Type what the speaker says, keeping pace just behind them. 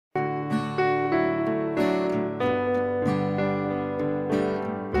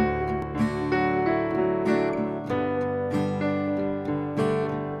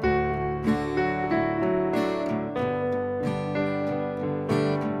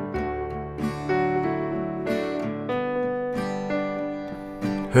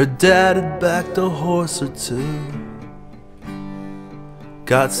Her dad had backed a horse or two,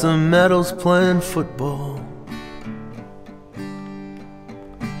 got some medals playing football.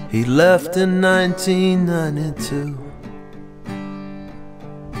 He left in 1992.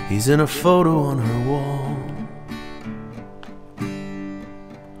 He's in a photo on her wall.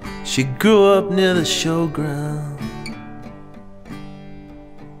 She grew up near the showground,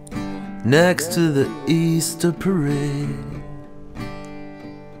 next to the Easter parade.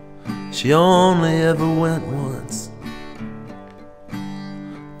 She only ever went once.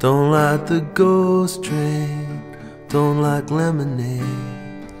 Don't like the ghost train, don't like lemonade.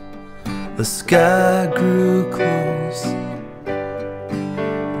 The sky grew close.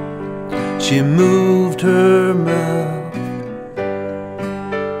 She moved her mouth.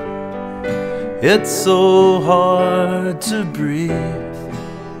 It's so hard to breathe.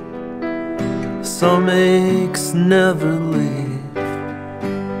 Some aches never leave.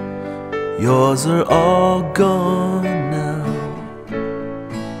 Yours are all gone now,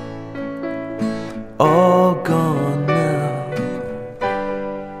 all gone now.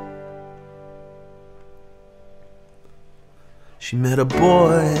 She met a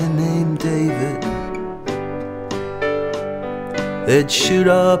boy named David. They'd shoot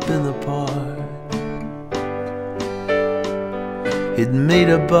up in the park. He'd meet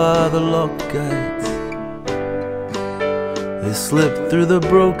her by the lock gates. They slipped through the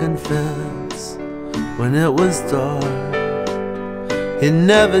broken fence when it was dark. He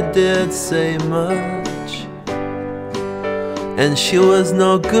never did say much, and she was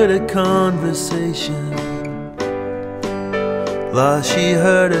no good at conversation. Last she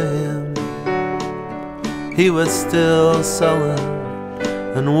heard of him, he was still selling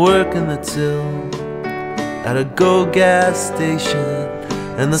and working the till at a Go gas station,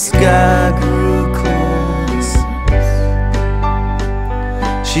 and the sky grew close.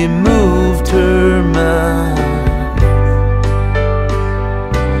 She moved her mouth.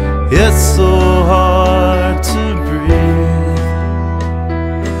 It's so hard to breathe.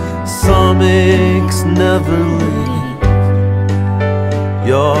 Some aches never leave.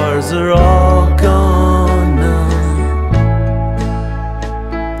 Yours are all gone now.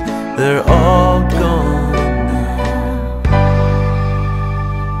 They're all gone now.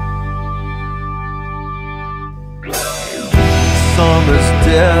 Summer's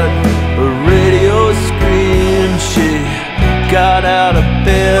dead, a radio screamed. She got out of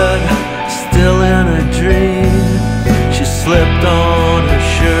bed, still in a dream. She slipped on her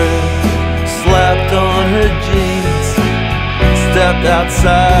shirt, slapped on her jeans, stepped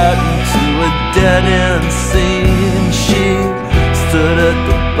outside into a dead-end scene. She stood at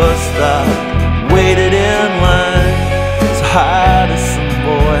the bus stop, waited in line, said hi to some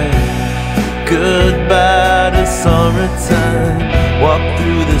boy, goodbye to summertime. Walked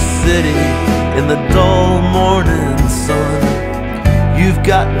through the city in the dull morning sun. You've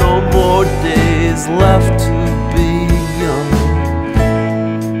got no more days left to be young.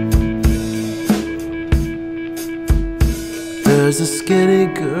 There's a skinny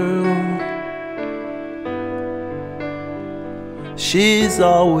girl, she's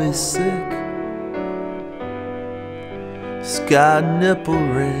always sick. Sky nipple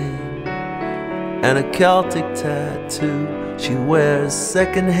ring and a Celtic tattoo. She wears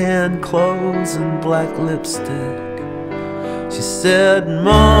second-hand clothes and black lipstick. She said,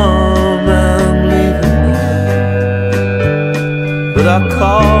 Mom, I'm leaving now, but I'll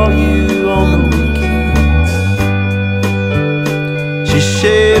call you on the weekends. She's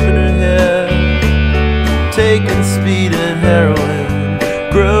shaving her head, taking speed and heroin,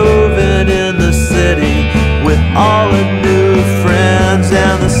 groving in the city with all her new friends,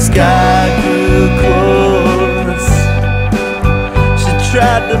 and the sky grew close. She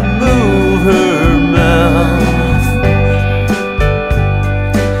tried to move her mouth.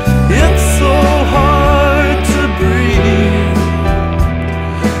 It's so hard to breathe,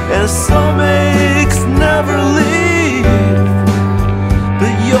 and so many